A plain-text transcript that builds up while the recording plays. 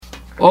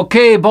OK,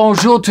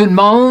 bonjour tout le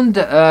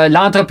monde.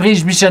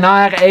 L'entreprise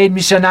missionnaire Aide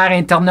missionnaire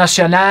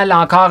internationale,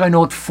 encore une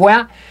autre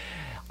fois.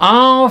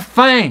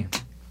 Enfin,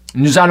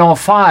 nous allons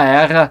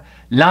faire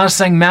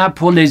l'enseignement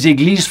pour les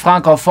églises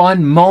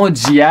francophones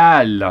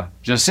mondiales.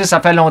 Je sais,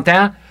 ça fait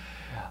longtemps.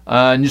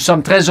 Nous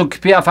sommes très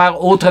occupés à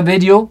faire autre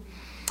vidéo.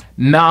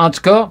 Mais en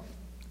tout cas,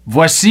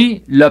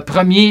 voici le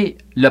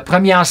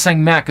premier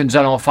enseignement que nous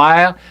allons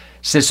faire.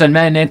 C'est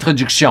seulement une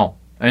introduction.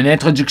 Une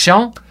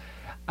introduction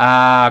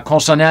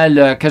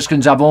concernant qu'est-ce que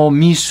nous avons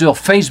mis sur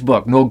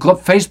Facebook, nos groupes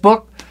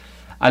Facebook.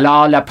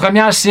 Alors, la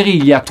première série,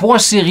 il y a 3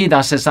 séries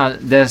dans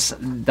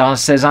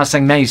ces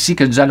enseignements ici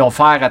que nous allons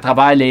faire à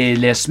travers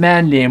les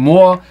semaines, les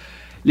mois,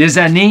 les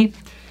années.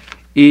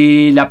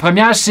 Et la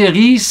première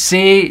série,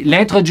 c'est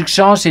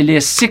l'introduction, c'est les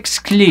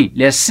 6 clés.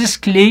 Les 6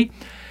 clés,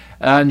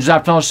 nous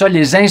appelons ça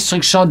les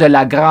instructions de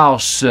la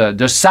grâce,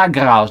 de sa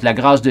grâce, la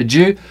grâce de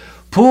Dieu,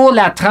 pour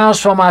la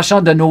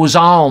transformation de nos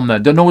âmes,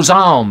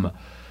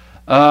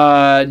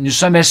 nous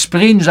sommes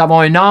esprits, nous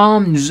avons une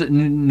âme,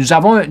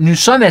 nous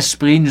sommes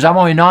esprits, nous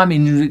avons une âme et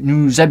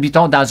nous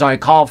habitons dans un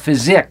corps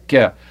physique.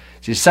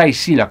 C'est ça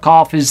ici, le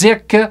corps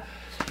physique.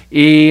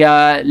 Et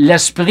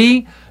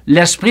l'esprit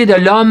de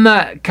l'homme,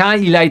 quand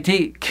il a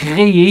été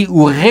créé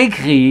ou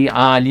récréé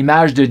en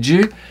l'image de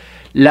Dieu,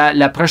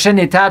 la prochaine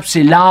étape,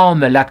 c'est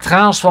l'âme, la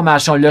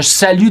transformation, le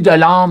salut de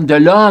l'âme, de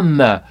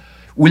l'homme,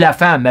 ou la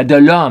femme, mais de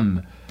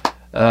l'homme.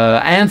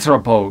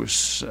 Anthropos.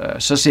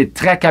 Ça, c'est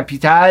très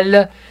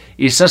capital.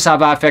 Et ça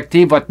va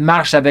affecter votre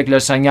marche avec le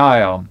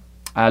Seigneur.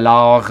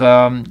 Alors,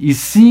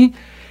 ici,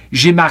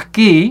 j'ai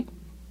marqué,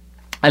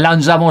 alors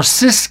nous avons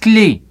 6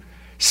 clés.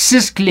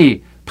 6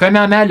 clés.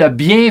 Premièrement, le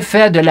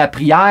bienfait de la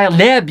prière,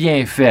 les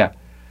bienfaits,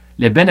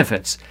 les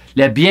benefits,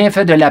 les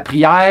bienfaits de la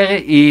prière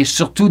et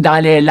surtout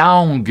dans les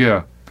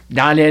langues.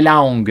 Dans les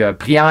langues.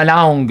 Priez en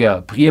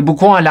langue. Priez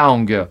beaucoup en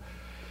langue.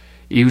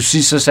 Et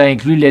aussi, ça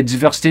inclut les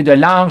diversités de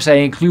langues, ça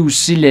inclut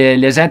aussi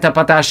les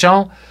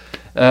interprétations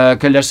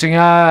que le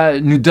Seigneur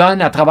nous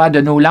donne à travers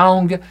de nos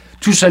langues,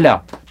 tout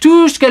cela.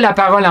 Tout ce que la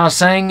parole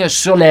enseigne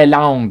sur les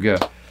langues.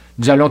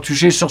 Nous allons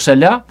toucher sur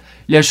cela.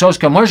 Les choses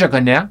que moi je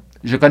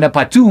connais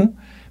pas tout,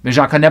 mais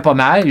j'en connais pas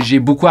mal. J'ai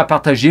beaucoup à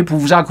partager pour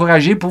vous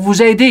encourager, pour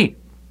vous aider.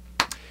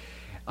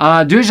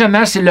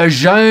 Deuxièmement, c'est le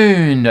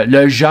jeûne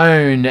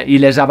et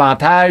les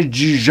avantages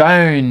du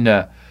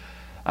jeûne.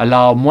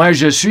 Alors, moi,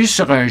 je suis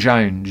sur un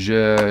jeûne.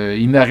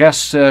 Il me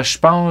reste,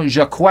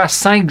 je crois,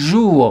 5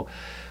 jours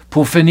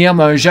pour finir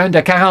un jeûne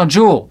de 40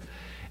 jours.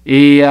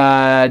 Et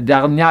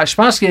je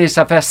pense que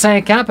ça fait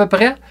 5 ans à peu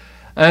près,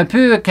 un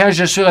peu quand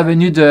je suis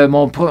revenu de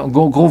mon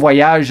gros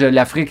voyage,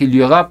 l'Afrique et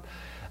l'Europe,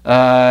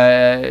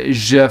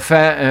 je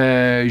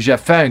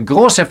fais un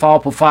gros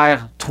effort pour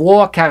faire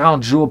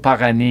 40 jours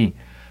par année.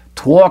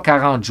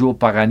 40 jours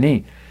par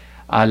année.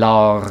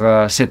 Alors,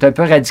 c'est un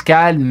peu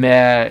radical,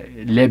 mais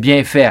les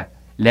bienfaits.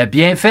 Les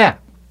bienfaits.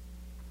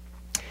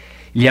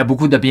 Il y a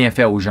beaucoup de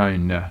bienfaits au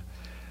jeûne.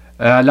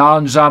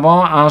 Alors,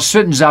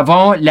 ensuite, nous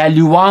avons la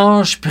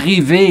louange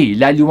privée.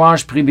 La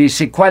louange privée,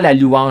 c'est quoi la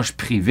louange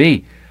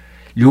privée?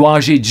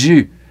 Louanger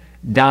Dieu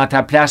dans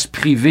ta place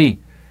privée.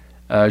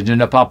 Je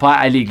ne parle pas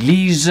à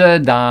l'église,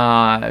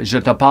 je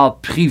te parle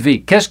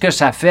privé. Qu'est-ce que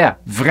ça fait,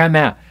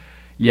 vraiment?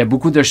 Il y a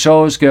beaucoup de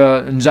choses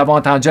que nous avons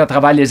entendues à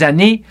travers les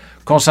années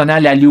concernant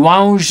la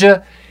louange,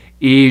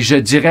 et je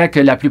dirais que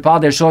la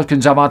plupart des choses que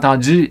nous avons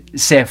entendues,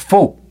 c'est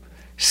faux.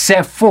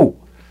 C'est faux.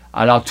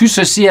 Alors, tout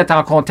ceci est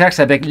en contexte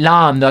avec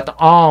l'âme, notre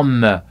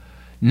âme,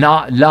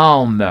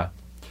 l'âme.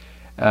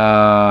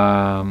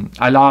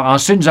 Alors,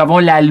 ensuite, nous avons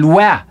la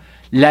loi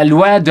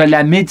de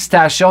la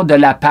méditation de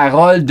la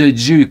parole de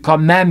Dieu.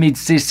 Comment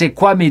méditer? C'est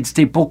quoi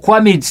méditer? Pourquoi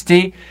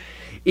méditer?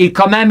 Et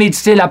comment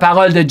méditer la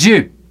parole de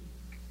Dieu?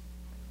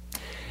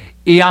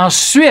 Et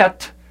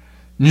ensuite,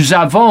 nous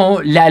avons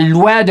la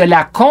loi de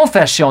la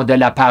confession de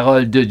la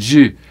parole de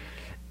Dieu.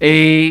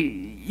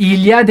 Et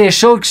il y a des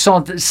choses qui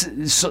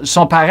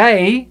sont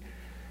pareilles,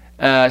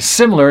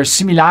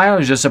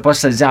 similaires, je ne sais pas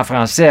si ça se dit en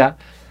français, hein,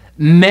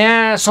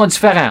 mais sont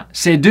différents.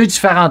 C'est 2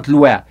 différentes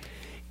lois.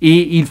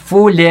 Et il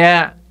faut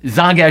les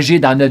engager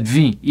dans notre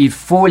vie. Il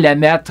faut les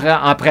mettre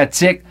en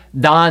pratique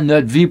dans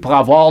notre vie pour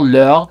avoir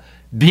leur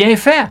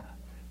bienfait.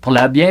 Pour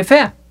leur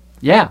bienfait.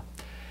 Yeah.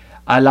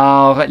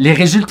 Alors, les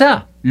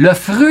résultats, le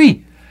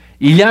fruit.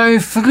 Il y a un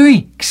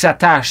fruit qui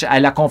s'attache à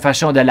la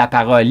confession de la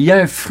parole. Il y a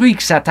un fruit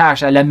qui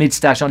s'attache à la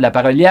méditation de la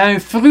parole. Il y a un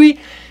fruit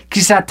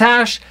qui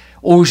s'attache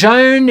au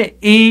jeûne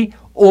et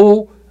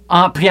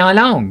en priant en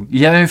langue. Il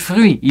y a un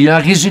fruit, il y a un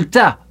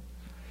résultat.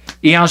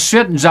 Et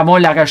ensuite, nous avons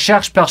la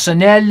recherche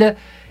personnelle,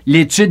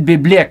 l'étude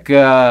biblique.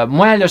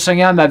 Moi, le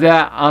Seigneur m'avait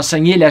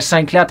enseigné les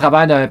 5 clés à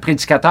travers d'un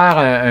prédicateur,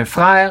 un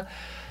frère,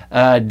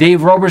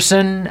 Dave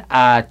Robertson,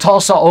 à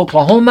Tulsa,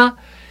 Oklahoma.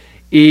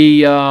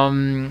 Et,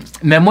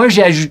 mais moi,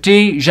 j'ai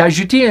ajouté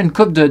une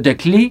couple de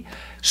clés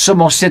sur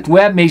mon site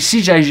web, mais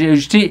ici, j'ai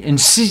ajouté une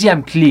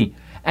 6e clé,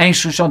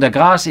 instruction de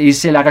grâce, et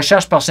c'est la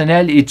recherche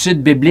personnelle,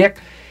 étude biblique.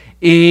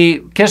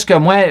 Et qu'est-ce que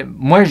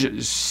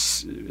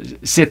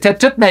c'était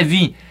toute ma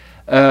vie.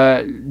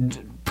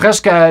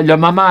 Presque le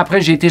moment après,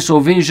 j'ai été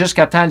sauvé,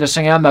 jusqu'à temps, le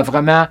Seigneur m'a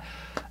vraiment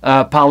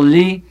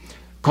parler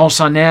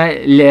concernant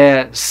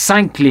les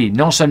 5 clés,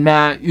 non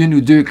seulement 1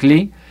 ou 2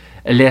 clés,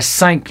 les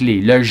 5 clés,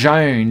 le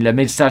jeûne, la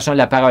méditation de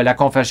la parole, la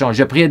confession.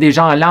 Je priais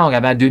déjà en langue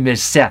avant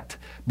 2007,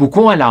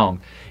 beaucoup en langue.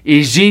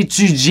 Et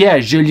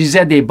j'étudiais, je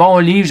lisais des bons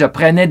livres, je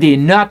prenais des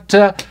notes,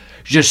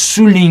 je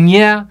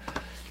soulignais,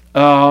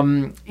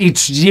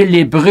 étudiais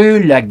l'hébreu,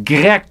 le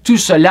grec, tout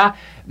cela,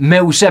 mais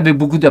aussi avec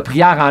beaucoup de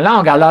prières en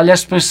langue. Alors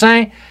l'Esprit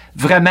Saint,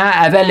 vraiment,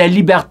 avait la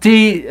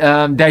liberté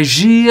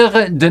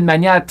d'agir d'une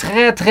manière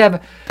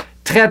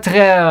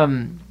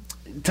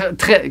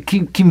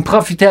qui me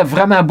profitait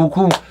vraiment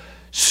beaucoup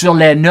sur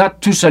les notes,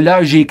 tout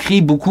cela. J'ai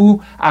écrit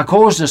beaucoup à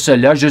cause de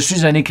cela. Je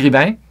suis un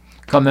écrivain,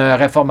 comme un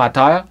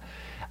réformateur.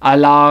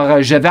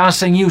 Alors, je vais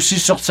enseigner aussi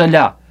sur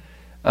cela.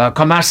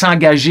 Comment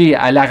s'engager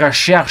à la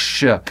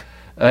recherche,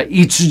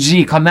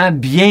 étudier, comment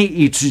bien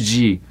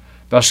étudier.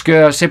 Parce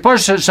que c'est pas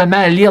seulement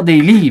à lire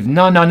des livres.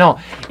 Non, non, non.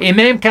 Et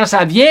même quand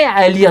ça vient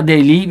à lire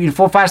des livres, il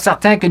faut faire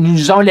certain que nous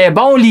lisons les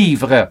bons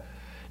livres.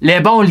 Les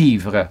bons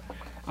livres.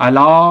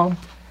 Alors,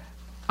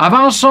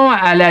 avançons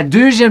à la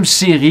deuxième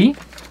série.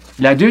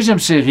 La deuxième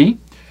série.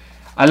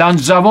 Alors,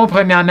 nous avons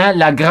premièrement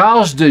la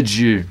grâce de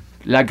Dieu.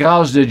 La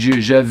grâce de Dieu.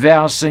 Je vais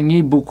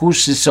enseigner beaucoup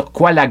sur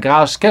quoi la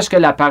grâce, qu'est-ce que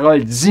la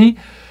parole dit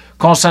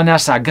concernant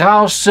sa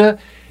grâce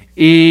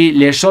et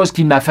les choses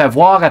qu'il m'a fait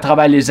voir à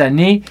travers les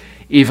années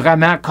et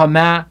vraiment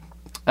comment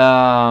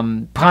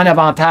prendre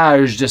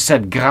avantage de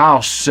cette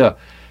grâce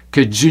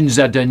que Dieu nous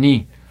a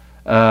donnée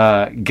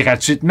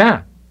gratuitement.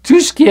 Tout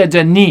ce qui est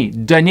donné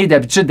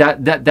d'habitude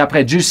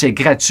d'après Dieu, c'est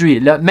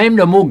gratuit. Même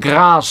le mot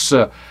grâce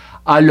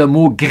a le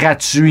mot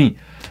gratuit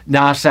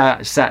dans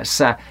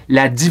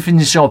la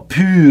définition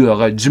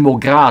pure du mot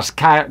grâce,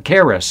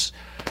 charis.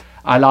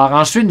 Alors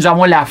ensuite, nous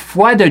avons la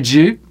foi de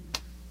Dieu.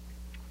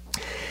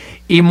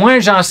 Et moi,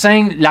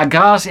 j'enseigne la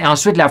grâce et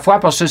ensuite la foi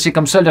parce que c'est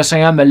comme ça le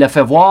Seigneur me l'a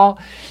fait voir.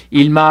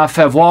 Il m'a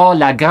fait voir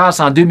la grâce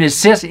en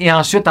 2006 et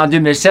ensuite en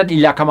 2007,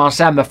 il a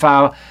commencé à me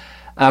faire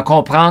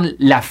comprendre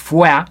la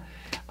foi.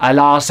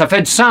 Alors, ça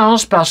fait du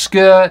sens parce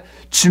que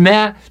tu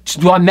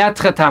dois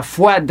mettre ta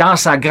foi dans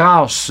sa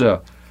grâce.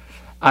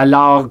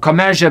 Alors,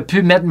 comment je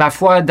peux mettre ma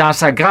foi dans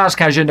sa grâce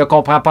quand je ne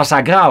comprends pas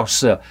sa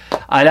grâce?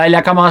 Alors, il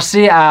a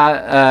commencé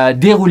à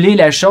dérouler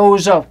les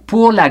choses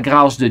pour la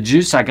grâce de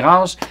Dieu, sa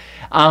grâce.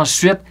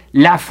 Ensuite,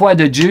 la foi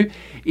de Dieu.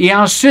 Et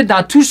ensuite,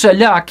 dans tout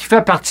cela qui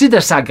fait partie de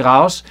sa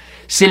grâce,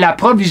 c'est la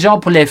provision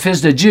pour les fils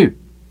de Dieu.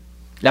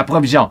 La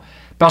provision.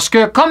 Parce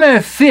que comme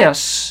un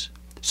fils,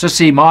 ça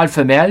c'est mâle,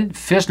 femelle,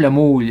 fils, le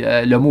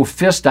mot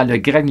fils dans le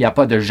grec, il n'y a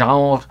pas de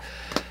genre.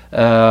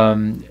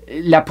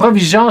 La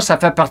provision, ça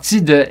fait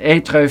partie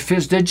d'être un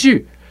fils de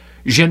Dieu.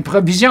 J'ai une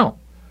provision.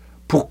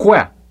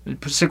 Pourquoi?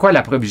 C'est quoi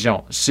la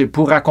provision? C'est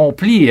pour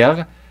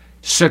accomplir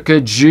ce que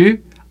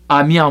Dieu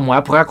a mis en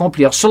moi pour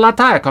accomplir sur la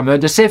terre comme un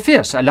de ses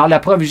fils. Alors la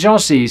provision,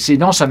 c'est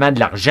non seulement de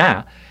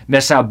l'argent,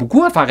 mais ça a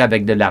beaucoup à faire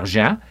avec de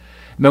l'argent,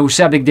 mais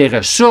aussi avec des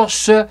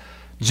ressources,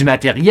 du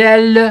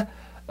matériel,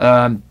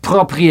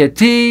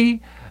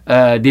 propriété,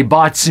 des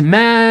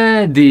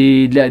bâtiments,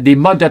 des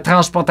modes de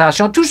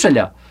transportation, tout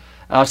cela.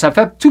 Alors, ça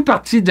fait tout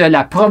partie de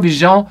la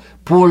provision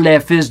pour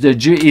les fils de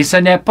Dieu. Et ce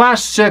n'est pas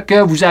ce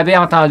que vous avez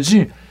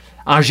entendu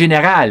en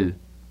général.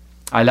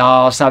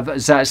 Alors, ça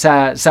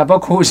va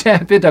causer un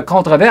peu de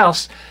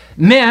controverse,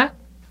 mais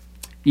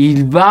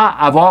il va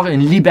avoir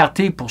une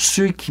liberté pour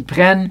ceux qui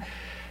prennent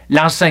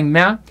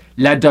l'enseignement,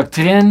 la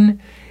doctrine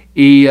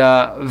et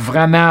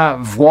vraiment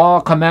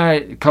voir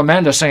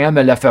comment le Seigneur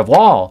me l'a fait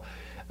voir,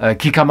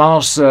 qui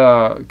commence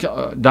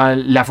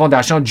dans la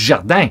fondation du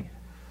jardin.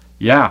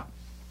 Yeah.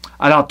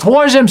 Alors,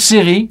 troisième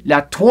série,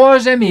 la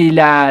troisième et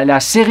la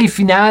série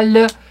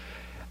finale,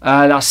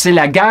 alors c'est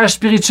la guerre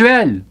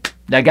spirituelle.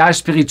 La guerre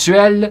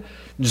spirituelle,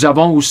 nous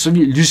avons aussi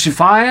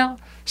Lucifer,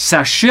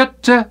 sa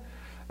chute,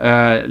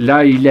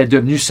 là il est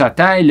devenu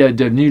Satan, il est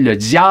devenu le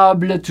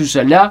diable, tout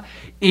cela,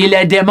 et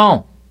les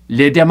démons.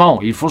 Les démons,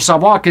 il faut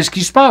savoir qu'est-ce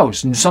qui se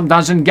passe. Nous sommes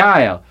dans une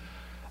guerre.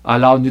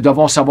 Alors, nous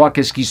devons savoir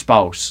qu'est-ce qui se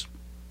passe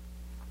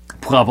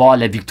pour avoir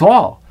la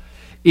victoire.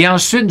 Et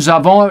ensuite, nous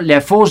avons les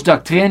fausses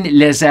doctrines,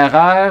 les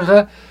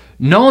erreurs,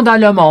 non dans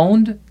le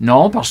monde,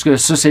 non, parce que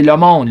ça, c'est le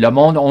monde. Le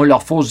monde ont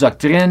leurs fausses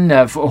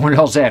doctrines, ont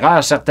leurs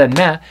erreurs,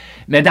 certainement,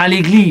 mais dans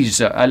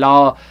l'Église.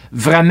 Alors,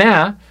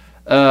 vraiment,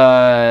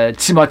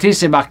 Timothée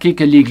s'est marqué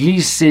que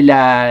l'Église, c'est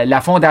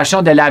la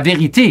fondation de la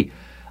vérité.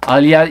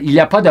 Alors, il n'y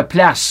a pas de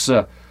place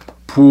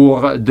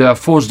pour de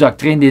fausses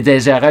doctrines et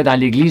des erreurs dans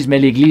l'Église, mais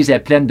l'Église est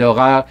pleine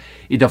d'erreurs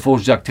et de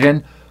fausses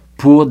doctrines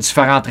pour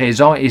différentes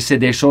raisons, et c'est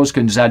des choses que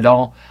nous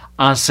allons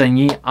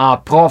enseigner en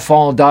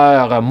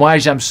profondeur. Moi,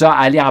 j'aime ça,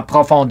 aller en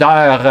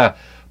profondeur.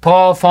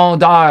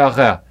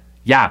 Profondeur.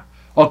 Yeah.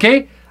 OK?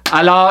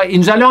 Alors,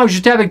 nous allons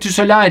ajouter avec tout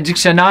cela un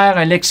dictionnaire,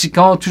 un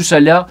lexicon, tout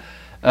cela,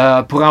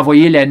 pour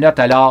envoyer les notes.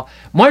 Alors,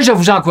 moi, je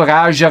vous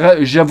encourage,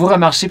 je vous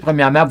remercie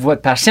premièrement pour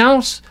votre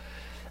patience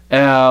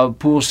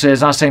pour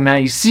ces enseignements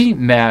ici,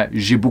 mais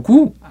j'ai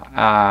beaucoup,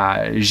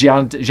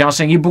 j'ai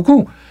enseigné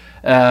beaucoup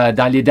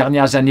dans les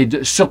dernières années,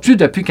 surtout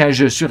depuis quand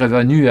je suis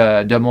revenu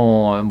de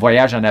mon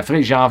voyage en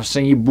Afrique. J'ai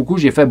enseigné beaucoup,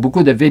 j'ai fait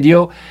beaucoup de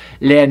vidéos,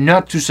 les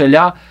notes, tout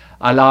cela.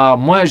 Alors,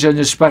 moi, je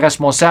ne suis pas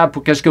responsable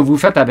pour ce que vous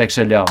faites avec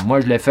cela.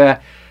 Moi, je les fais,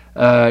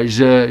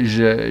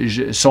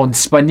 sont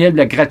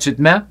disponibles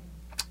gratuitement,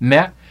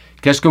 mais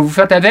qu'est-ce que vous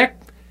faites avec?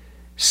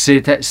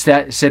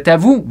 C'est à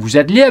vous. Vous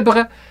êtes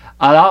libre.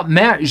 Alors,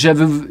 mais je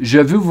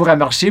veux vous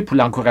remercier pour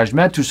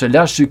l'encouragement, tout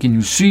cela, ceux qui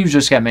nous suivent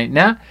jusqu'à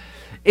maintenant.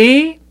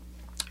 Et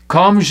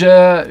comme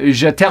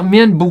je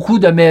termine beaucoup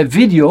de mes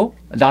vidéos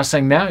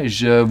d'enseignement,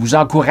 je vous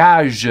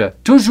encourage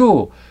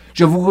toujours,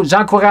 je vous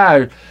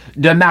encourage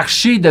de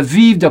marcher, de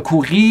vivre, de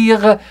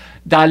courir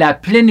dans la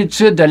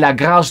plénitude de la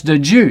grâce de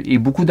Dieu. Et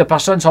beaucoup de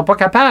personnes ne sont pas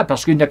capables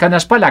parce qu'ils ne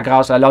connaissent pas la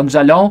grâce. Alors, nous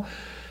allons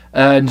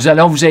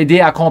vous aider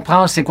à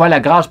comprendre c'est quoi la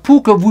grâce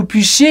pour que vous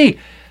puissiez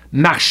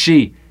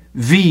marcher,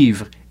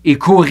 vivre et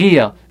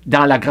courir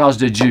dans la grâce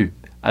de Dieu.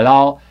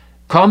 Alors,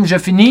 comme je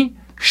finis,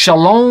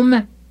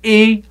 shalom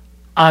et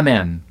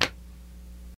amen.